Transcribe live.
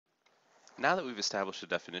Now that we've established a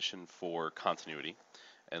definition for continuity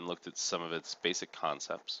and looked at some of its basic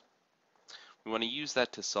concepts, we want to use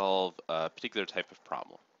that to solve a particular type of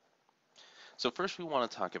problem. So first we want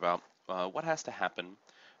to talk about what has to happen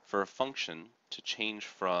for a function to change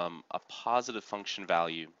from a positive function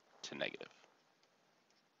value to negative.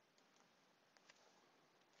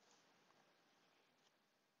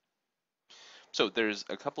 So there's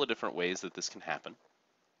a couple of different ways that this can happen.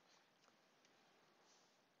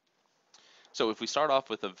 So if we start off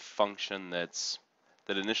with a function that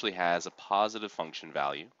initially has a positive function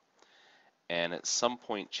value and at some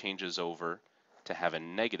point changes over to have a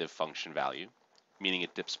negative function value, meaning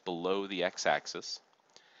it dips below the x-axis,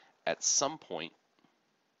 at some point,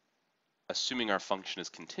 assuming our function is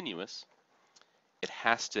continuous, it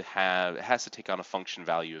has to take on a function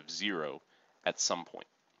value of 0 at some point.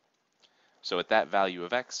 So at that value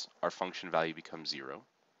of x, our function value becomes 0.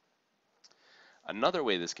 Another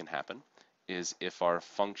way this can happen is if our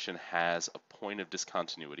function has a point of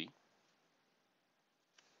discontinuity.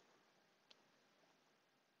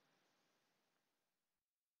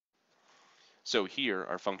 So here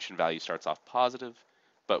our function value starts off positive,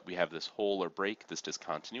 but we have this hole or break, this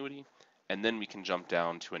discontinuity, and then we can jump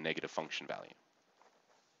down to a negative function value.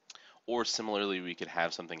 Or similarly, we could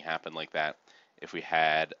have something happen like that if we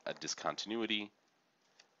had a discontinuity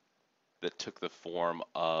that took the form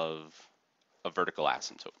of a vertical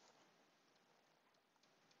asymptote.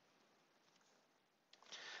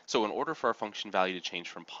 So in order for our function value to change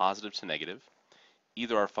from positive to negative,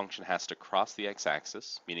 either our function has to cross the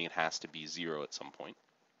x-axis, meaning it has to be 0 at some point,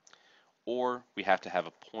 or we have to have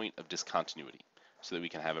a point of discontinuity so that we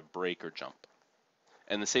can have a break or jump.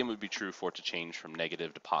 And the same would be true for it to change from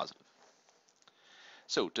negative to positive.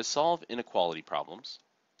 So to solve inequality problems,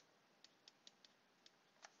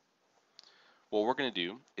 what we're going to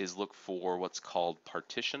do is look for what's called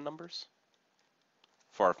partition numbers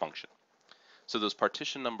for our function. So those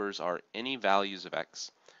partition numbers are any values of x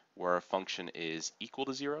where our function is equal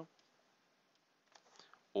to 0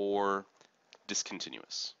 or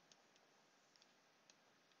discontinuous,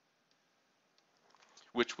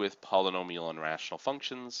 which with polynomial and rational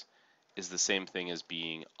functions is the same thing as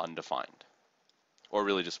being undefined, or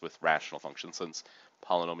really just with rational functions, since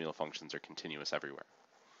polynomial functions are continuous everywhere.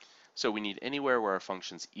 So we need anywhere where our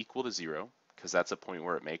function's equal to 0, because that's a point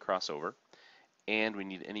where it may cross over, and we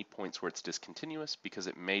need any points where it's discontinuous because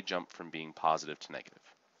it may jump from being positive to negative.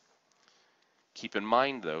 Keep in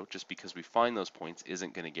mind though, just because we find those points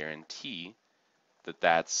isn't going to guarantee that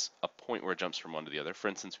that's a point where it jumps from one to the other. For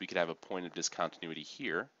instance, we could have a point of discontinuity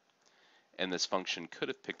here, and this function could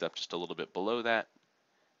have picked up just a little bit below that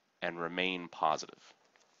and remain positive.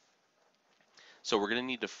 So we're going to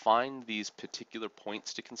need to find these particular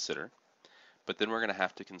points to consider, but then we're going to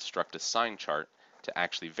have to construct a sign chart to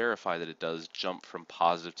actually verify that it does jump from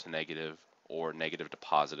positive to negative or negative to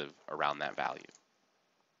positive around that value.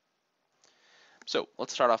 So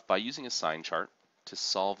let's start off by using a sign chart to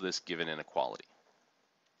solve this given inequality.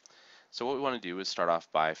 So what we want to do is start off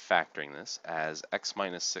by factoring this as x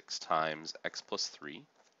minus 6 times x plus 3,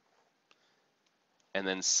 and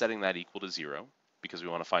then setting that equal to 0, because we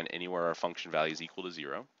want to find anywhere our function value is equal to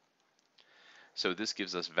 0. So this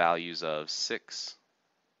gives us values of 6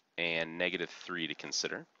 and negative 3 to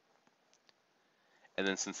consider. And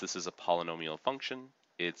then since this is a polynomial function,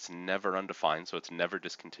 it's never undefined, so it's never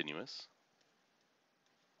discontinuous.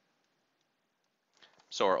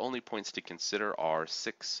 So our only points to consider are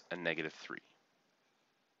 6 and negative 3.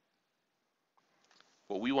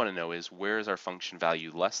 What we want to know is where is our function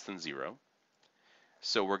value less than 0?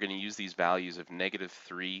 So we're going to use these values of negative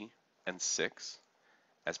 3 and 6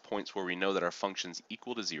 as points where we know that our function's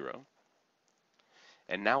equal to 0.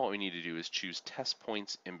 And now what we need to do is choose test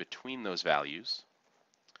points in between those values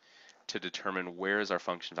to determine where is our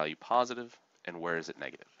function value positive and where is it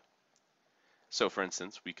negative. So for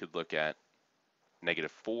instance, we could look at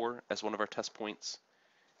negative 4 as one of our test points,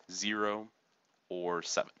 0, or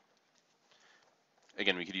 7.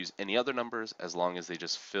 Again, we could use any other numbers as long as they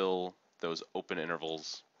just fill those open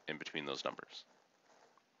intervals in between those numbers.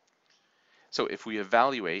 So if we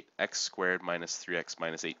evaluate x squared minus 3x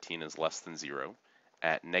minus 18 is less than 0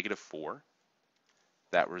 at negative 4,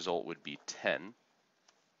 that result would be 10.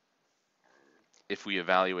 If we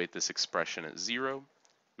evaluate this expression at 0,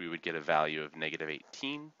 we would get a value of negative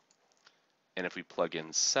 18. And if we plug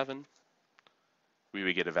in 7, we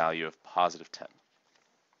would get a value of positive 10.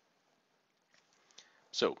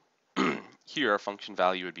 So here our function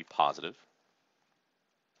value would be positive.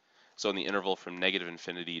 So in the interval from negative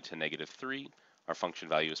infinity to negative 3, our function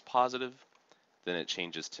value is positive, then it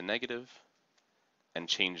changes to negative, and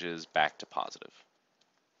changes back to positive.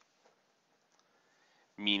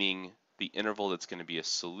 meaning the interval that's going to be a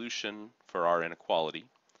solution for our inequality,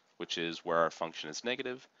 which is where our function is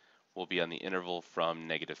negative, will be on the interval from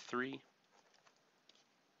 -3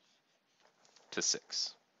 to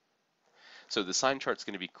 6. So the sign chart is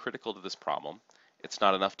going to be critical to this problem. It's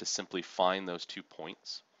not enough to simply find those 2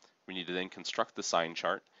 points. We need to then construct the sign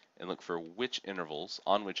chart and look for on which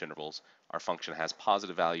intervals our function has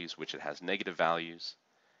positive values, which it has negative values,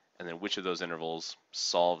 and then which of those intervals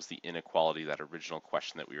solves the inequality, that original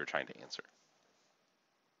question that we were trying to answer.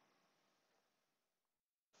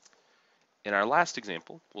 In our last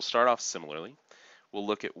example, we'll start off similarly. We'll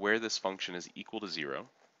look at where this function is equal to 0.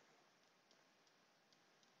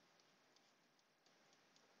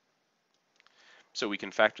 So we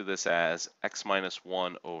can factor this as x minus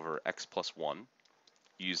 1 over x plus 1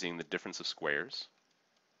 using the difference of squares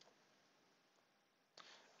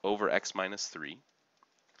over x minus 3.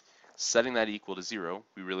 Setting that equal to 0,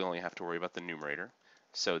 we really only have to worry about the numerator.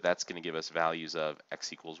 So that's going to give us values of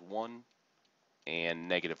x equals 1 and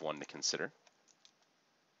 -1 to consider.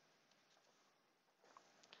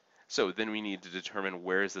 So then we need to determine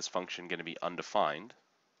where is this function going to be undefined.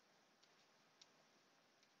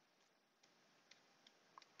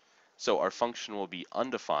 So our function will be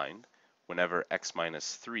undefined whenever x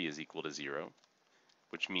minus 3 is equal to 0,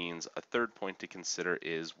 which means a third point to consider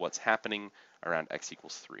is what's happening around x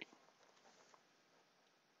equals 3.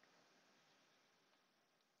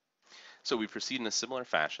 So we proceed in a similar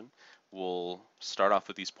fashion. We'll start off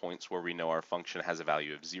with these points where we know our function has a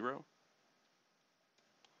value of 0.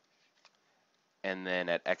 And then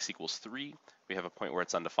at x equals 3, we have a point where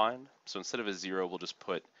it's undefined. So instead of a 0, we'll just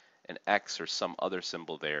put an x or some other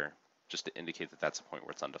symbol there just to indicate that that's a point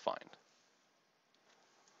where it's undefined.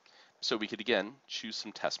 So we could again choose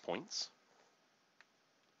some test points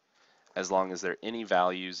as long as there are any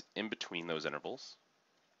values in between those intervals.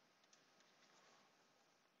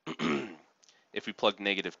 If we plug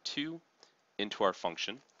 -2 into our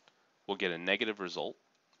function, we'll get a negative result.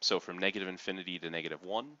 So from -infinity to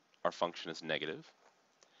 -1, our function is negative.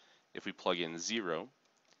 If we plug in 0,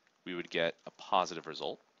 we would get a positive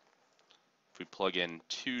result. If we plug in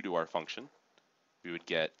 2 to our function, we would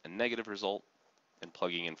get a negative result, and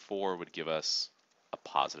plugging in 4 would give us a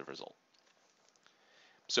positive result.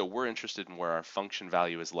 So we're interested in where our function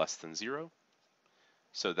value is less than 0.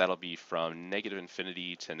 So that'll be from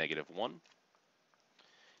 -infinity to -1.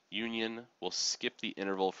 Union will skip the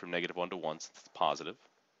interval from -1 to 1 since it's positive,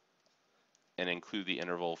 and include the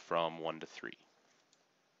interval from 1 to 3.